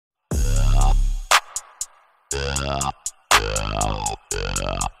Hey,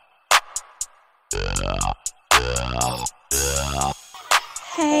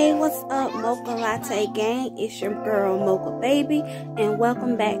 what's up, Mocha Latte gang? It's your girl Mocha Baby, and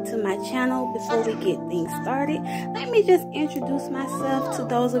welcome back to my channel. Before we get things started, let me just introduce myself to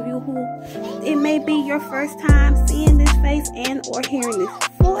those of you who it may be your first time seeing this face and or hearing this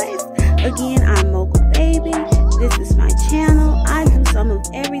voice. Again, I'm Mocha Baby. This is my channel. I do some of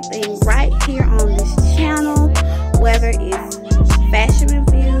everything right here on this channel, whether it's fashion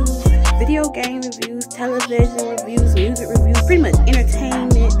reviews, video game reviews, television reviews, music reviews, pretty much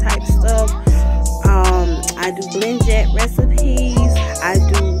entertainment type stuff. I do blend jet recipes. I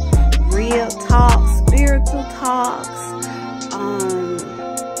do real talks, spiritual talks.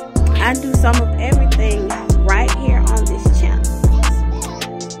 I do some of everything right here on this channel.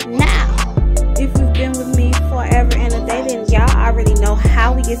 Now, if you've been with me forever and a day, then y'all already know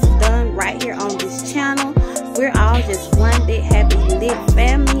how we get done right here on this channel. We're all just one big happy lit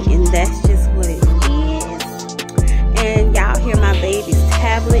family, and that's just what it is. And y'all hear my baby's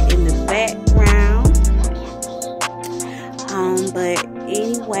tablet in the background. But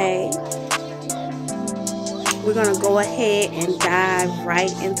anyway, we're gonna go ahead and dive right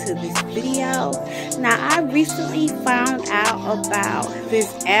into this video. Now, I recently found out about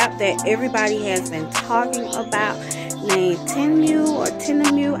this app that everybody has been talking about, named Temu or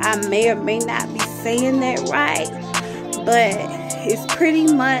Temu. I may or may not be saying that right, but it's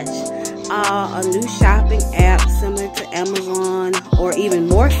pretty much a new shopping app similar to Amazon, or even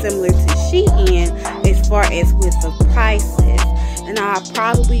more similar to Shein as far as with the prices. And I'll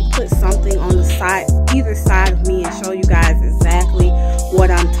probably put something on the side, either side of me, and show you guys exactly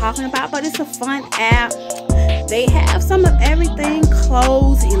what I'm talking about. But it's a fun app. They have some of everything: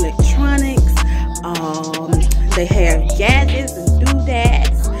 clothes, electronics, they have gadgets and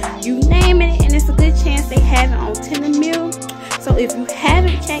doodads, you name it, and it's a good chance they have it on Temu. So if you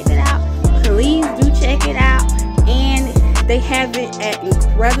haven't checked it out, please do check it out. And they have it at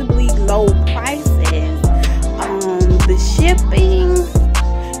incredibly low prices. The shipping,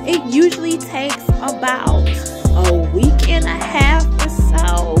 it usually takes about a week and a half or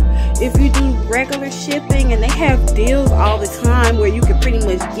so if you do regular shipping, and they have deals all the time where you can pretty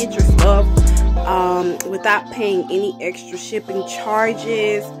much get your stuff without paying any extra shipping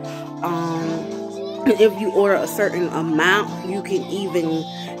charges. If you order a certain amount, you can even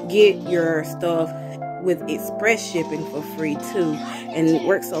get your stuff with express shipping for free too, and it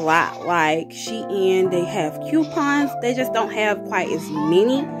works a lot like Shein. They have coupons, they just don't have quite as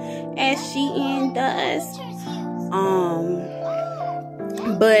many as Shein does.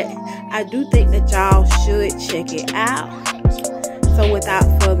 But I do think that y'all should check it out. So without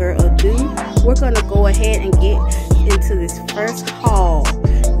further ado, we're gonna go ahead and get into this first haul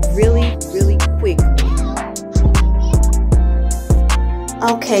really quickly.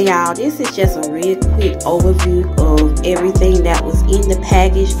 Okay, y'all, this is just a real quick overview of everything that was in the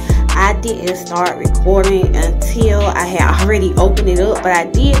package. I didn't start recording until I had already opened it up, but I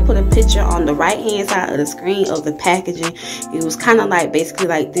did put a picture on the right hand side of the screen of the packaging. It was kind of like basically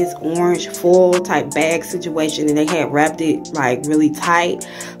like this orange foil type bag situation, and they had wrapped it like really tight.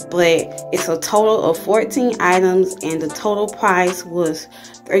 But it's a total of 14 items, and the total price was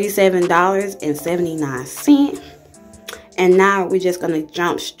 $37.79. And now we're just going to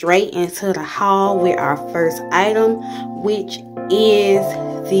jump straight into the haul with our first item, which is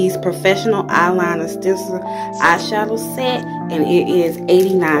these professional eyeliner stencil eyeshadow set, and it is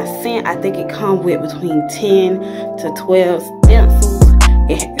 89 cents. I think it comes with between 10 to 12 stencils.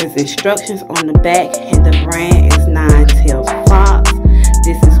 It has instructions on the back, and the brand is Nine Tails Fox.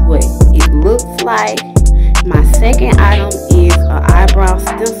 This is what it looks like. My second item is an eyebrow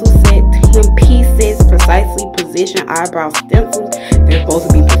stencil set, 10 pieces, precisely positioned eyebrow stencils. They're supposed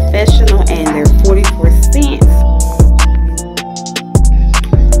to be professional, and they're 44 cents.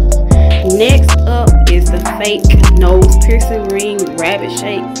 Next up is the fake nose piercing ring rabbit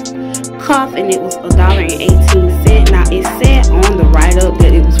shaped cuff, and it was $1.18. Now it said on the write-up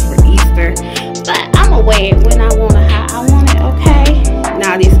that it was for Easter, but I'm gonna wear it when I want it, how I want it, okay?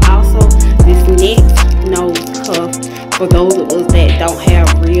 Now this next nose cuff, for those of us that don't have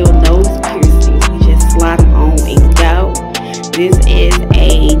real nose piercings, we just slide them on and go. This is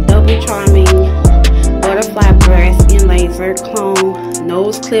a double charming butterfly Brass-Inlaid Zircon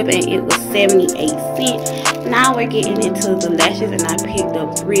nose clip, and it was 78 cents. Now we're getting into the lashes, and I picked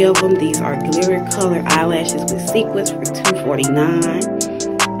up 3 of them. These are glitter color eyelashes with sequins for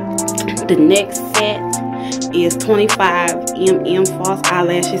 $2.49. The next set is 25 False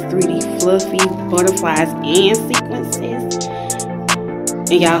Eyelashes 3D Fluffy Butterflies and Sequences.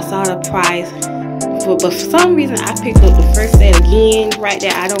 And y'all saw the price. But for some reason, I picked up the first set again right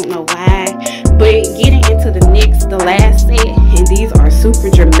there. I don't know why. But getting into the last set, and these are super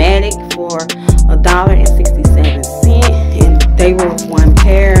dramatic for $1.67. And they were one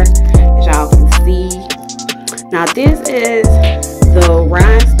pair, as y'all can see. Now this is the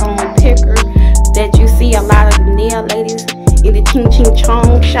rhinestone picker that you see a lot of the nail ladies in the ching ching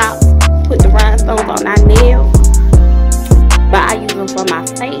chong shops put the rhinestones on our nails. But I use them for my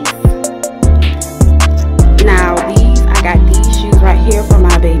face. Now I got these shoes right here for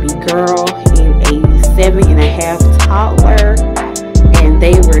my baby girl in a 7.5 toddler, and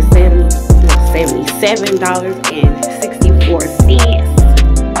they were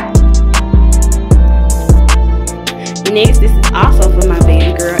 $77.64. Next, this is also for my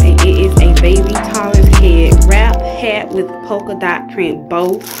baby girl, and it is a baby toddler's head wrap hat with polka dot print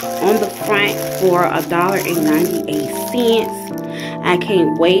bow on the front for $1.98. I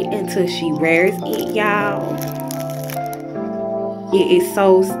can't wait until she wears it, y'all. It is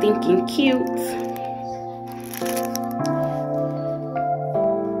so stinking cute.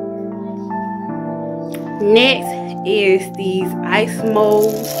 Next is these ice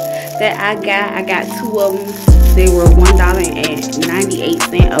molds that I got. I got 2 of them. They were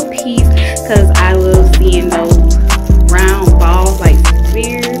 $1.98 a piece because I love seeing those round balls like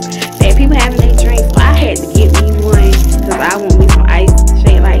spheres that people have in their drinks. So I had to get me one because I want me some ice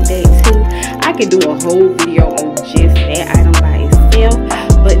shade like that too. I could do a whole video on just that item by itself.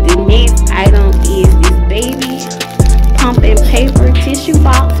 But the next item is this baby pump and paper tissue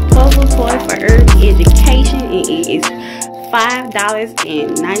box puzzle toy for early education, and it is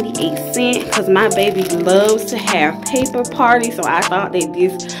 $5.98 because my baby loves to have paper parties. So I thought that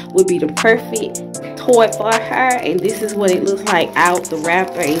this would be the perfect toy for her, and this is what it looks like out the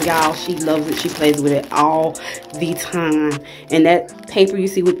wrapper. And y'all, she loves it. She plays with it all the time. And that paper you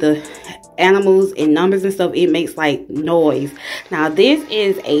see with the animals and numbers and stuff, it makes like noise. Now this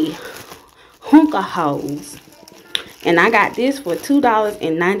is a hookah hose, and I got this for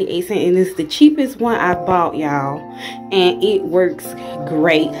 $2.98, and it's the cheapest one I bought, y'all, and it works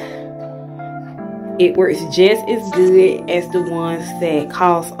great. It works just as good as the ones that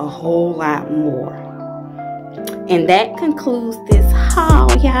cost a whole lot more. And that concludes this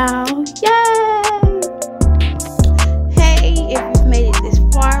haul, y'all. Yay! Hey, if you've made it this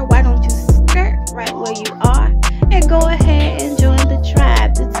far, why don't you skirt right where you are and go ahead and join the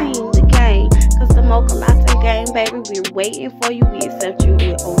tribe, the team, the gang, because the Mocha Latte gang, baby, we're waiting for you. We accept you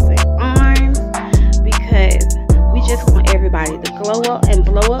with open arms because we just want everybody to glow up and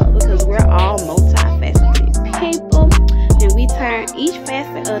blow up, because we're all multifaceted people, and we turn each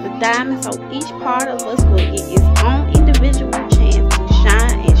facet of the diamond so each part of us will get its own individual chance to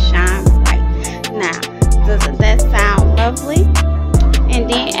shine and shine bright. Now, doesn't that sound lovely? And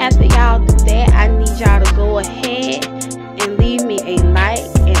then after y'all do that, I need y'all to go ahead and leave me a like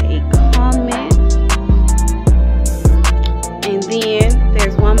and a comment. And then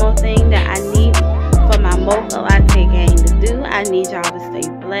there's one more thing that I need for my Mocha Latte gang to do. I need y'all to stay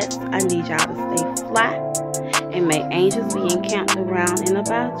blessed. I need y'all to stay fly. And may angels be encamped around and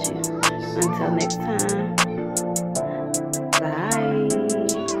about you. Until next time.